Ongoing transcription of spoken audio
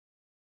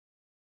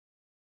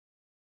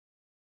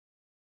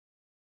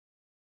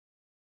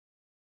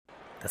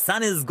The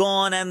sun is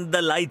gone and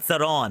the lights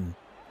are on.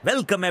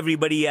 Welcome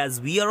everybody as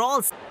we are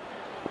all...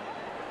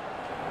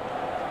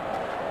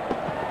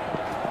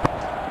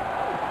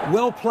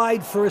 Well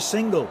played for a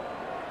single.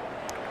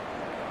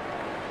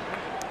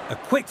 A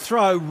quick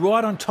throw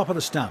right on top of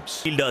the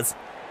stumps. Fielders.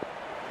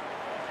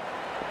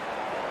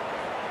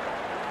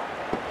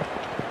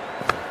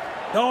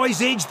 Oh,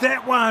 he's edged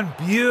that one.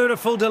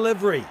 Beautiful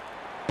delivery.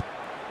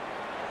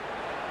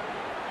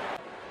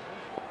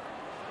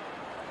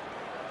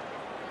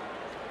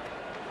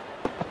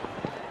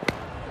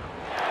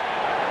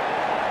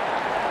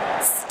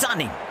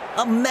 Stunning.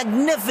 A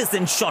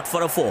magnificent shot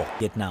for a four.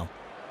 Get now.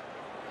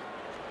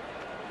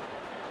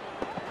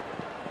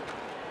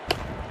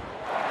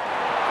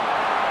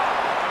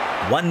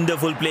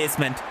 Wonderful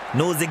placement.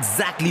 Knows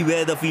exactly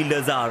where the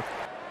fielders are.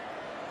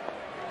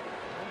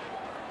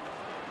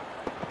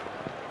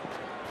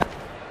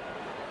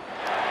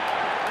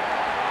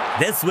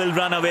 This will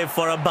run away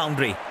for a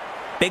boundary.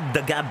 Pick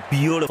the gap.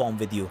 Beautiful form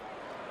with you.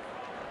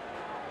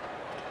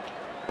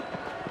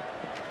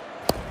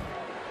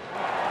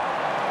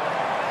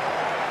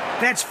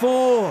 That's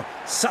four.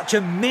 Such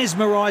a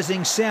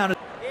mesmerising sound.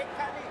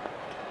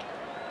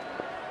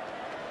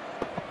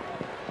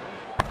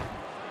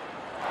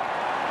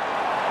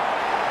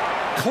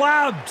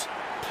 Clubbed.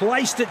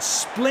 Placed it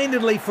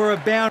splendidly for a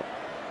boundary.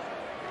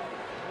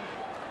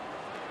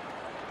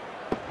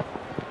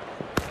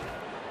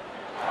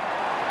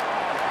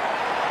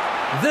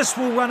 This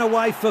will run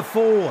away for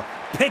four.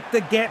 Pick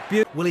the gap.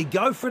 Will he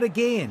go for it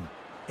again?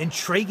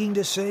 Intriguing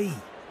to see.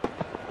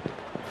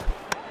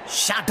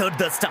 Shattered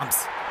the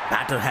stumps.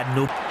 Batter had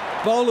no...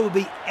 Bowler will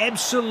be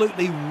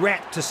absolutely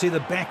rapt to see the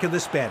back of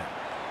this batter.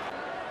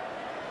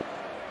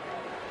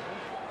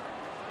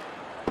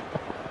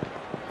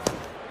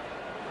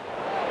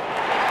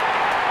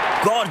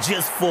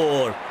 Gorgeous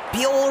four.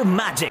 Pure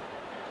magic.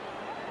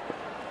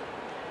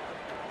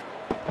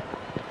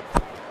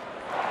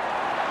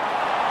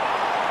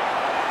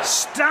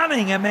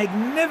 Stunning. A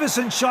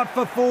magnificent shot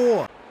for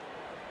four.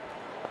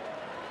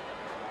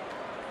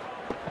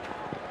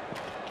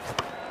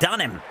 Done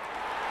him.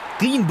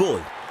 Clean ball.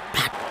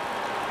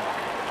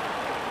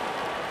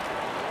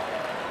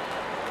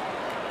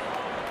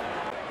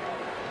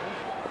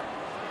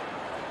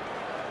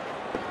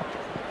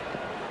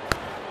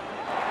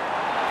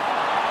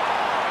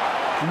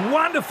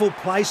 Wonderful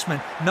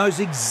placement. Knows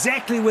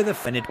exactly where the...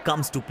 When it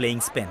comes to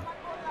playing spin.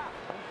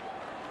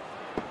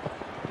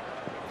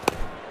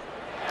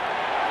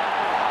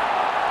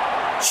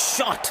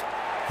 Shot.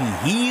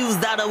 He heaves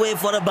that away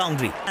for a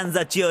boundary. Fans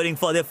are cheering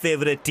for their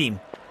favourite team.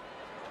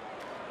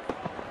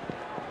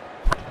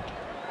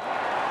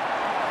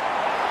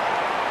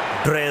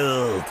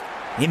 Drilled.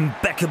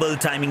 Impeccable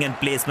timing and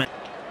placement.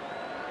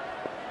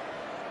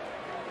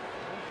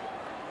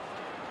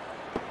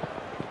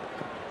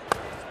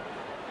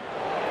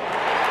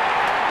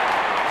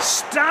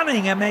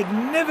 Stunning. A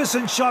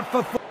magnificent shot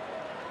for four.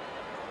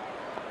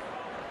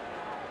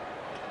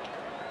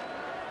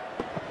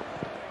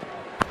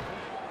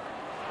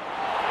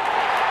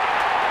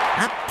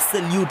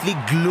 Absolutely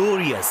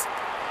glorious.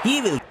 He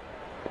will...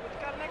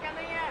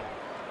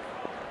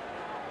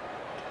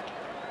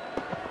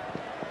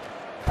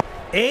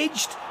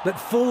 Edged, but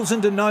falls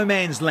into no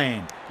man's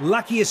land.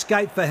 Lucky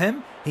escape for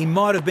him. He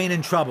might have been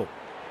in trouble.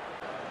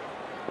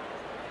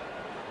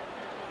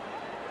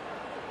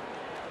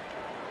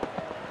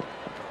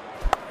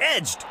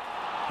 Edged,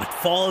 but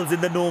falls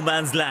in the no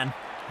man's land.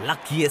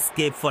 Lucky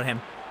escape for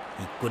him.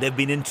 He could have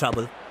been in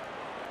trouble.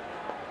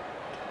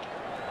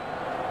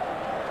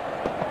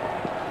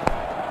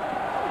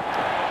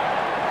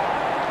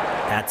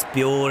 That's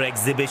pure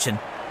exhibition.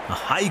 A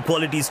high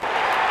quality...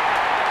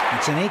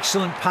 It's an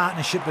excellent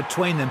partnership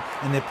between them,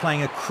 and they're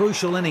playing a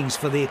crucial innings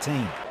for their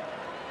team.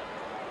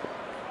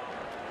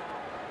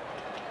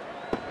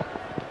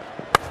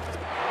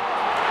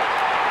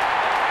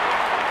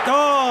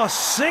 Oh,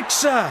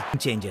 sixer!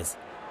 Changes.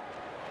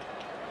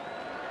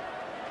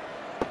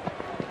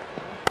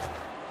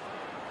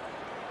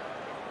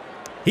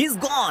 He's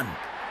gone.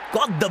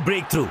 Got the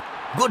breakthrough.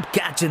 Good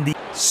catch in the...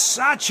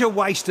 Such a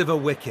waste of a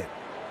wicket.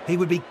 He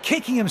would be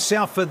kicking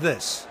himself for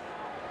this.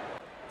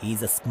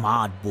 He's a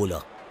smart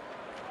bowler.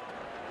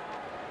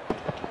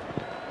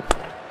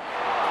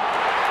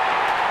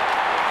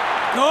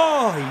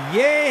 Oh,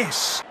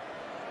 yes!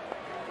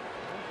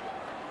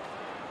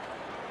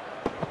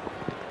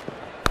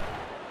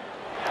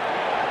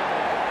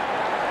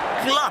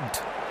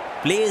 Clubbed.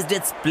 Placed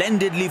it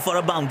splendidly for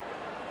a bounce.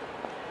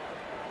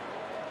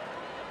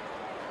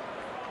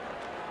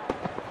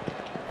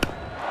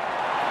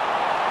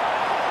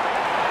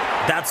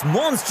 That's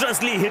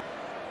monstrously hit.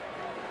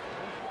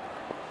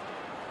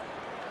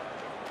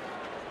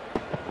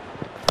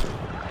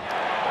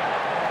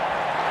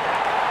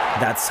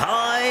 That's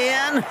high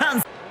and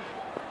hands.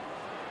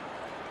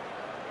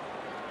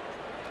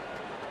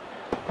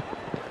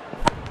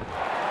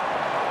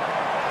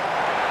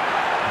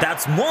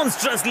 That's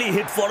monstrously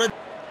hit for a...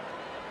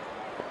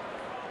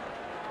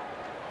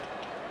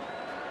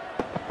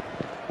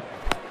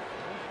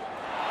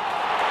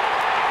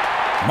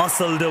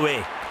 Muscled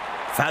away.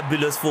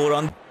 Fabulous 4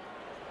 on.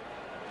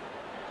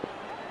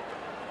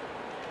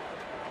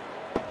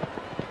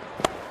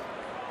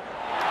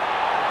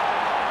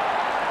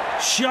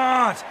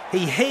 Shot!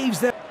 He heaves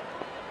that.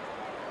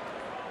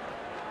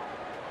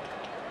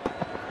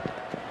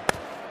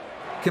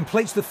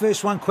 Completes the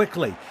first one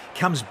quickly.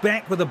 Comes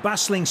back with a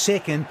bustling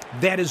second.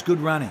 That is good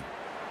running.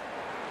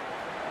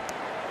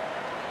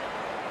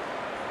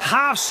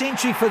 Half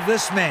century for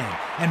this man,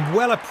 and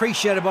well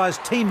appreciated by his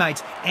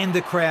teammates and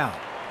the crowd.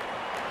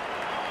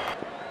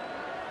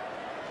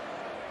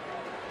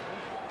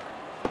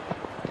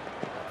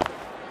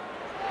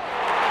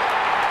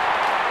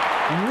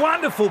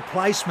 Wonderful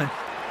placement.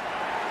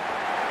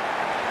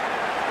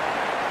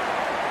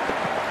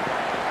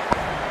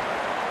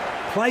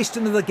 Placed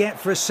into the gap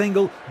for a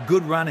single,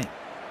 good running.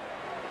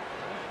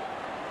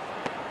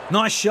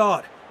 Nice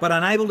shot, but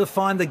unable to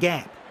find the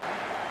gap.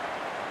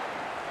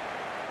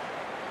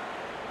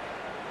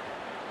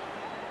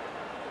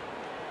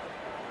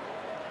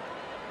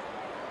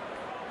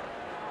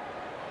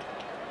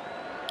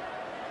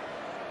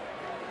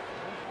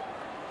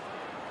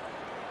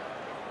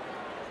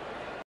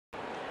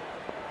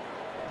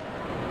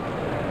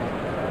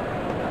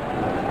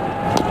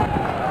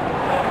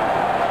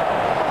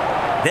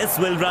 This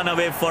will run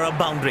away for a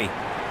boundary.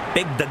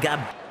 Pick the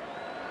gap.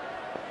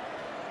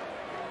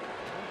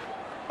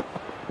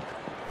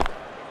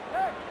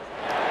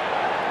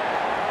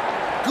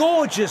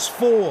 Gorgeous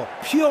 4.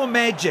 Pure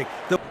magic.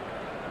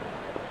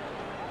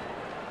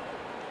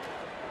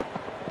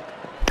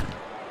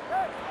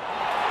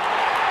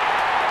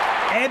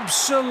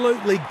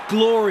 Absolutely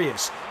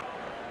glorious.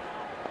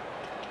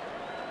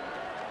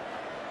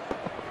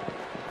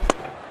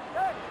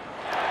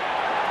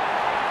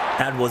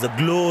 That was a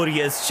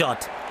glorious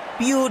shot.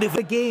 Beautiful.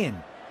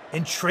 Again,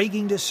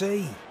 intriguing to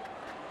see.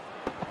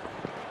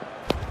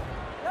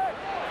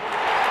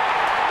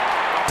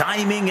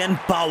 Timing and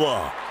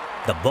power.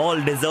 The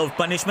ball deserved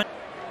punishment.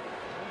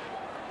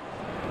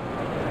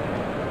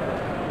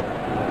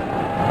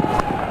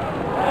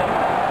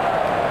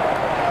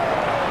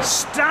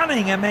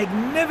 Stunning, a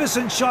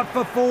magnificent shot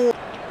for 4.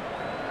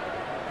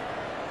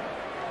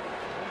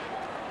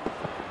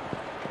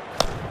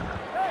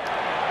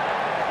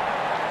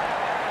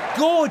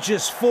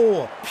 Gorgeous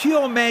 4,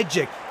 pure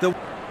magic. The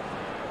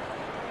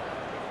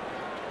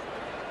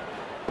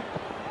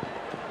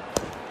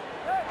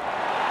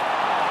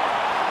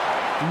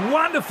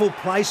wonderful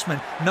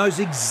placement, knows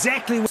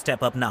exactly what.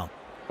 Step up now.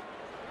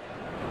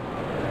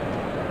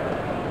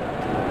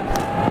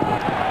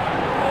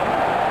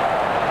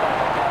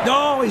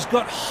 Oh, he's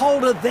got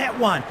hold of that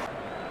one.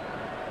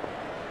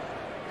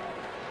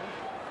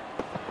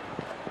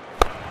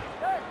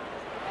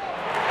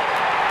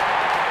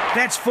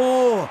 That's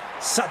 4.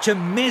 Such a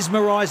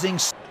mesmerising.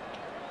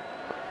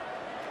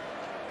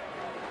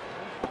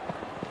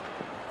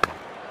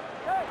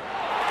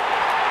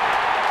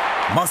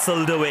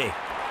 Muscled away.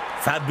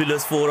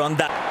 Fabulous 4 on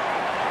that.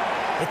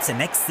 It's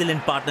an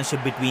excellent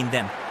partnership between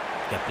them.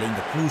 They're playing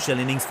a crucial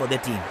innings for their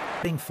team.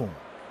 Form.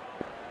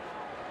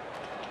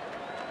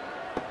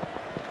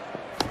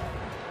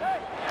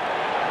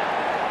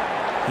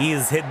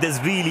 He's hit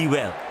this really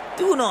well.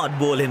 Do not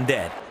bowl him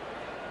dead.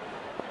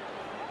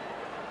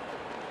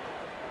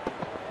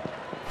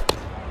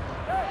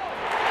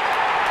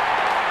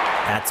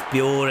 That's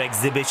pure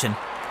exhibition.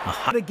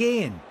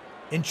 Again,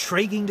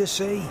 intriguing to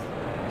see.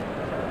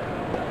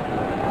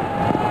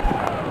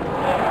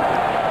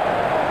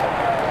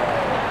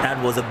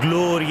 That was a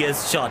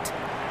glorious shot.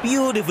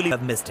 Beautifully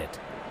have missed it.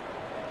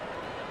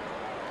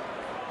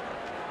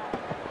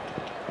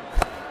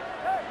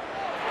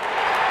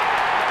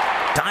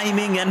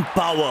 Timing and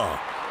power.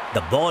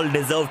 The ball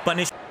deserved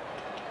punishment.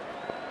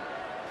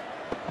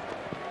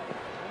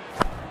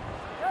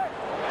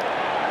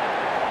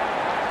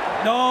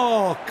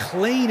 Oh,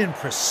 clean and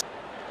precise.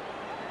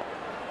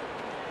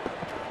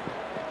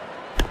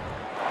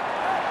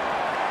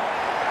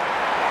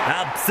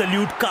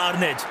 Absolute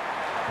carnage.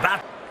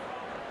 Bat.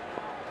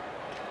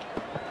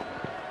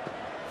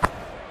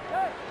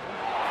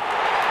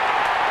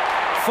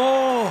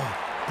 Four.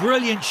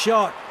 Brilliant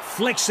shot.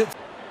 Flicks it.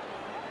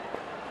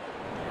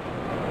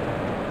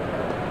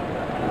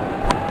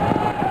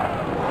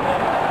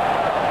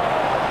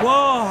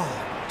 Whoa.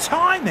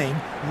 Timing.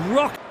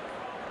 Rock.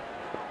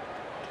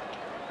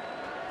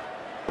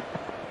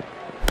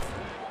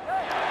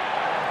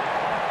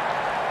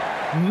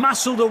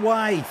 Muscled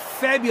away.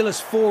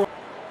 Fabulous 4.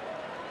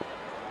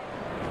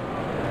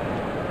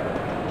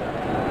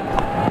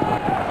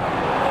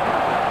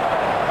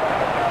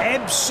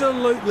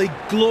 Absolutely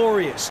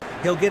glorious.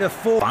 He'll get a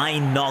 4.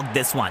 Fine knock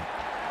this one.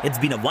 It's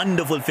been a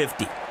wonderful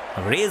 50.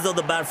 A raise of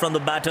the bat from the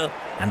batter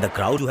and the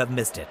crowd who have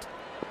missed it.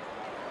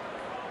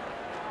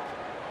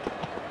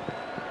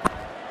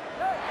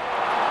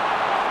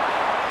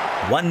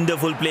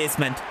 Wonderful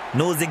placement.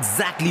 Knows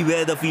exactly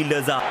where the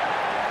fielders are.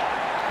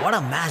 What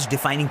a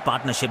match-defining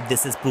partnership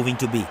this is proving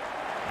to be.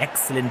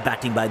 Excellent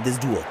batting by this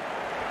duo.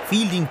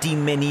 Fielding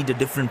team may need a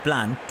different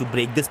plan to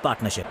break this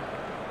partnership.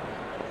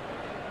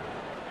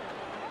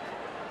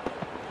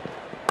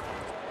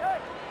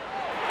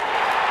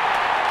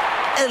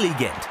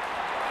 Elegant.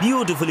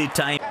 Beautifully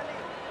timed.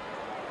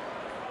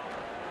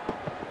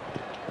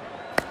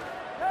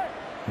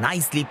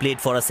 Nicely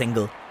played for a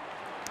single.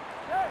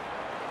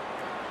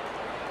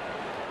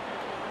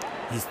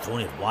 He's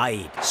thrown it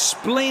wide.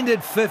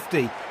 Splendid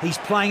 50. He's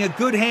playing a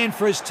good hand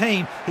for his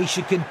team. He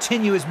should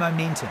continue his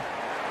momentum.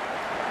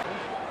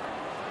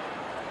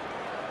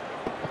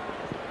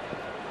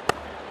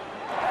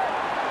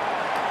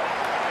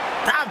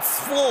 That's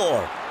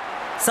 4.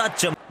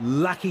 Such a...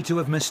 Lucky to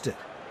have missed it.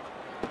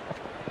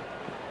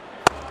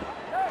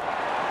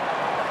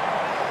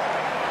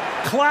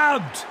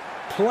 Clubbed.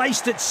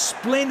 Placed it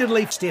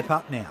splendidly. Step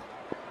up now.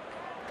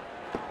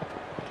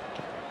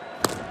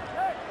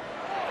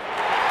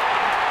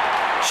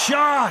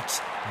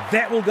 Shot!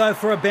 That will go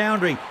for a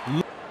boundary.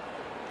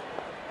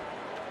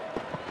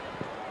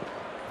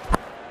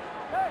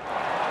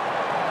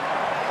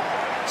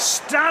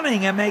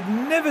 Stunning, a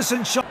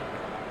magnificent shot.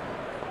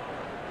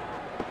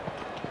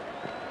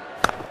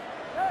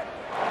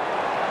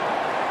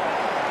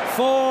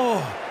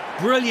 Four.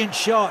 Brilliant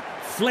shot.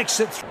 Flicks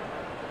it through.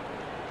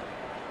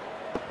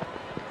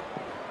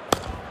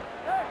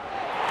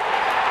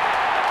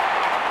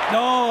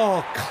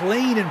 Oh,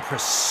 clean and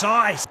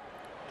precise.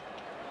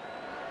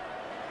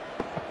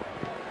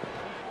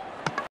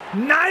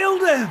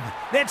 Nailed him!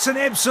 That's an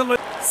absolute...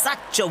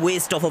 Such a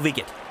waste of a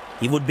wicket.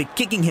 He would be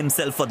kicking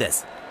himself for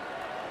this.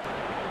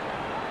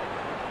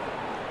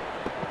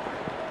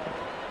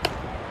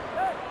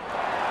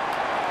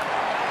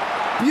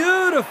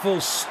 Beautiful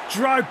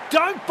stroke.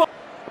 Don't...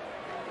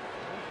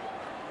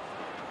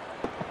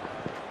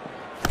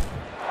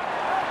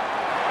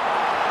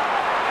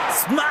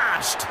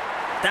 Smashed!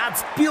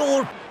 That's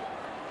pure...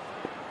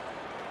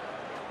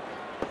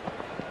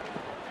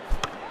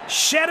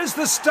 Shatters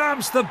the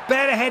stumps. The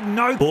batter had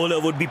no... Bowler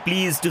would be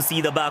pleased to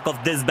see the back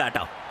of this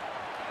batter.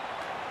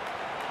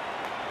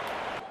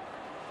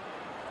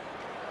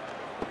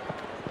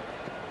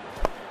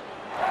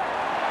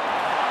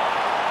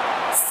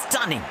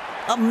 Stunning.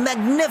 A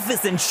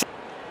magnificent shot.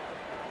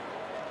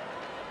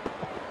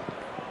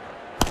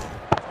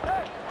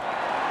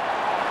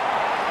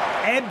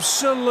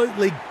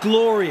 Absolutely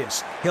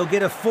glorious. He'll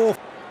get a 4.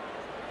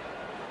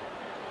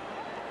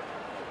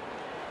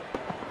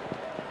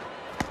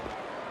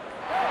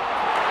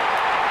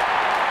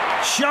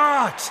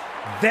 Shot!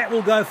 That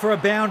will go for a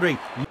boundary.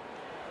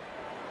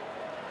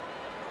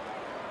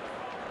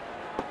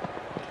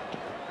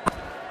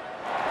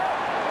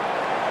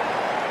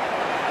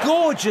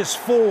 Gorgeous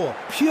 4.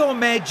 Pure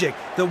magic.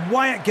 The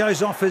way it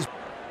goes off his...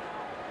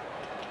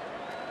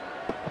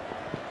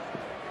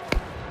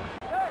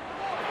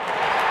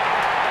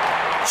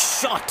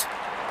 Shot!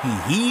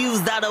 He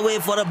heaves that away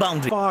for a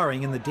boundary.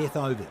 Firing in the death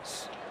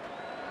overs.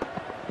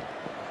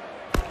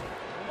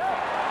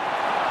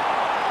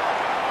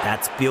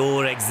 That's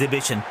pure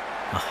exhibition.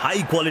 A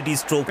high-quality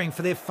stroke.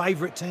 For their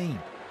favourite team.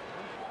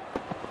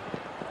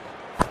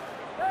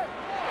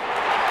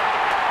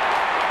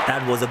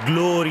 That was a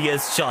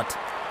glorious shot.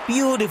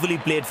 Beautifully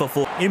played for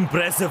 4.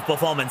 Impressive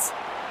performance.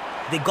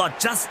 They got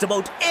just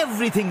about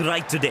everything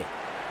right today.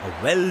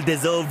 A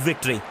well-deserved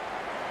victory.